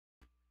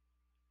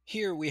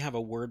Here we have a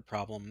word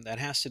problem that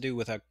has to do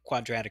with a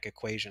quadratic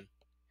equation.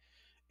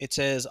 It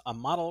says a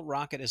model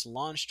rocket is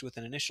launched with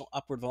an initial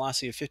upward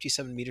velocity of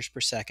 57 meters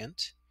per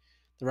second.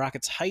 The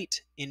rocket's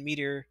height in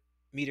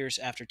meters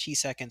after t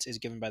seconds is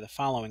given by the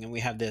following, and we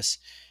have this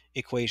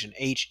equation,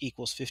 h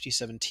equals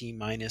 57t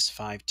minus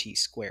 5t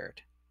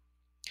squared.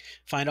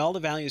 Find all the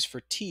values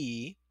for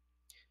t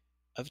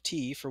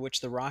for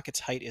which the rocket's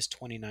height is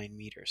 29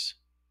 meters.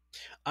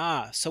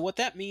 So what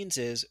that means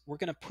is we're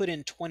going to put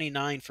in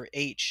 29 for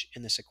h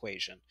in this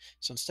equation.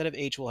 So instead of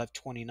h, we'll have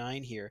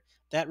 29 here.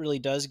 That really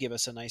does give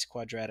us a nice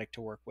quadratic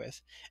to work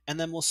with. And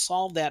then we'll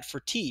solve that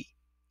for t.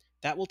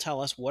 That will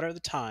tell us what are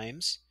the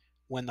times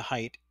when the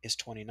height is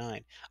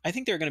 29. I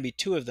think there are going to be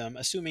two of them,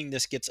 assuming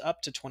this gets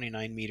up to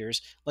 29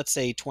 meters. Let's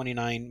say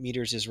 29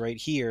 meters is right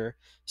here.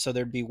 So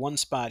there'd be one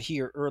spot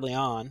here early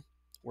on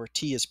where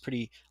t is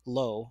pretty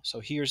low. So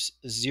here's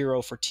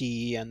 0 for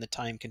t, and the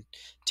time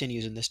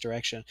continues in this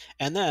direction.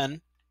 And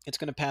then it's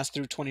going to pass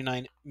through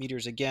 29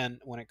 meters again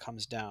when it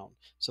comes down.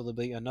 So there'll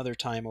be another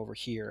time over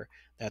here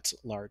that's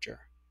larger.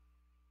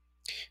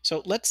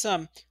 So let's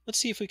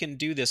see if we can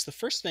do this. The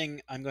first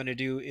thing I'm going to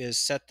do is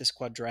set this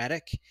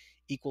quadratic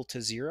equal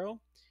to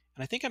 0.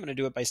 And I think I'm going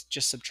to do it by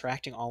just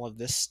subtracting all of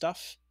this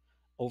stuff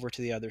over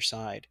to the other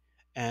side.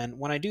 And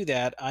when I do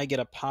that, I get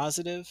a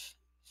positive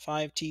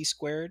 5t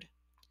squared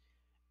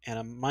and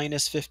a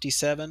minus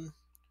 57t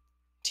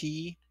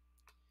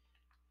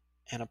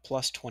and a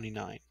plus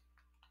 29.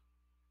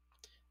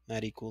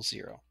 That equals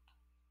 0.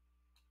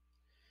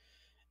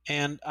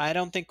 And I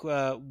don't think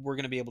we're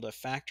going to be able to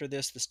factor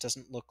this. This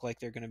doesn't look like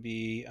they're going to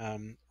be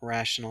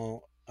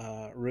rational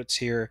roots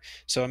here.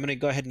 So I'm going to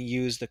go ahead and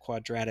use the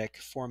quadratic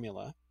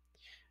formula.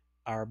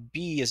 Our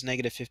b is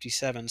negative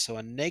 57, so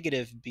a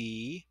negative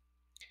b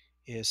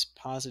is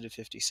positive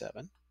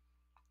 57.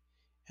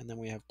 And then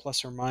we have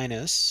plus or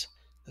minus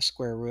the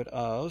square root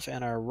of,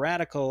 and our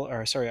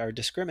our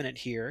discriminant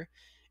here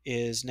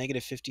is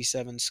negative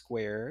 57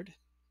 squared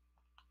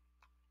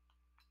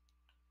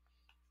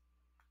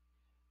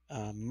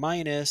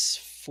minus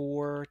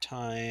 4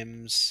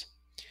 times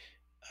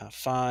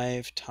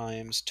 5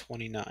 times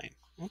 29.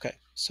 Okay,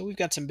 so we've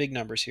got some big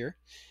numbers here.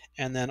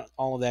 And then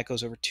all of that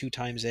goes over 2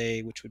 times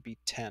a, which would be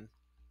 10.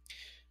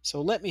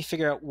 So let me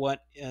figure out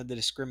what the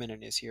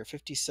discriminant is here.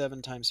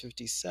 57 times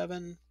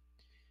 57.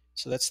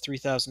 So that's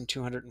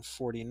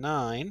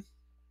 3,249.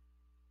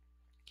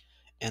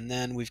 And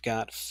then we've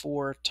got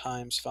 4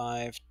 times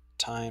 5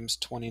 times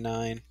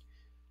 29.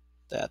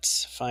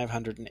 That's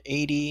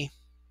 580.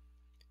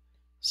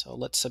 So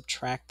let's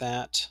subtract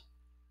that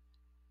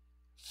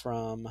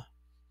from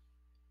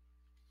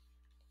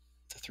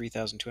the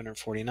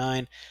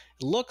 3,249. It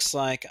looks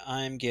like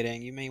I'm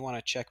getting, you may want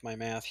to check my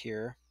math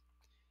here,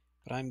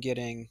 but I'm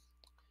getting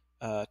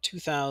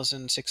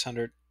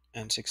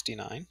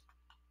 2,669.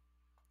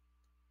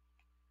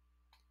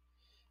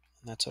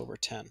 And that's over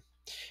 10.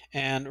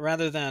 And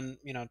rather than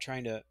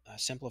trying to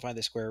simplify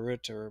the square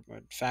root or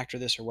factor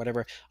this or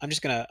whatever, I'm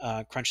just going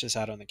to crunch this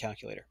out on the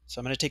calculator. So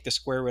I'm going to take the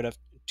square root of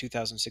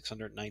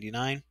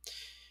 2,699,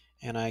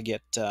 and I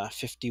get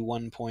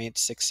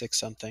 51.66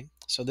 something.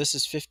 So this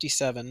is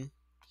 57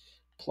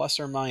 plus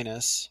or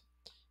minus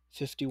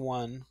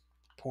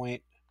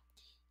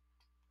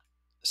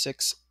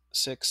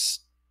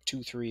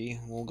 51.6623.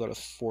 We'll go to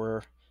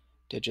 4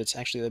 digits.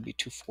 Actually, that'd be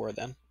 24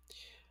 then,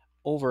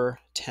 over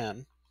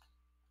 10.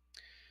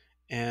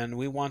 And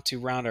we want to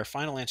round our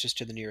final answers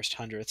to the nearest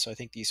hundredth, so I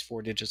think these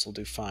 4 digits will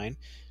do fine.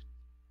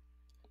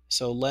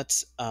 So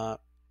let's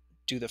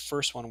do the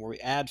first one where we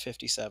add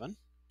 57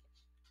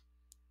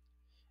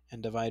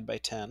 and divide by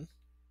 10.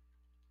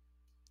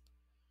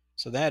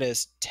 So that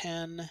is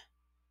 10.87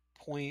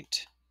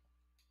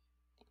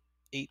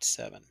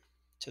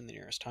 to the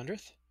nearest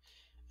hundredth.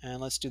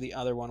 And let's do the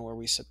other one where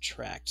we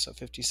subtract. So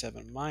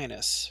 57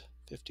 minus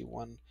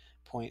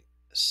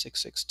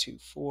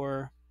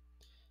 51.6624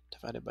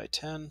 divided by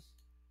 10.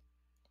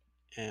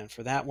 And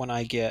for that one,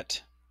 I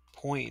get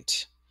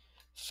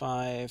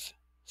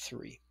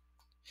 0.53.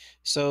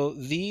 So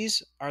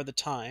these are the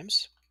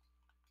times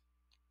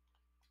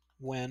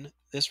when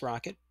this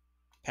rocket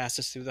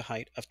passes through the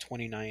height of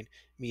 29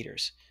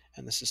 meters.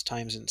 And this is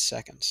times in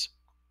seconds.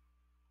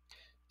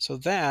 So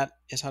that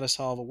is how to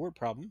solve a word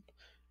problem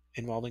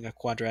involving a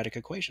quadratic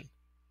equation.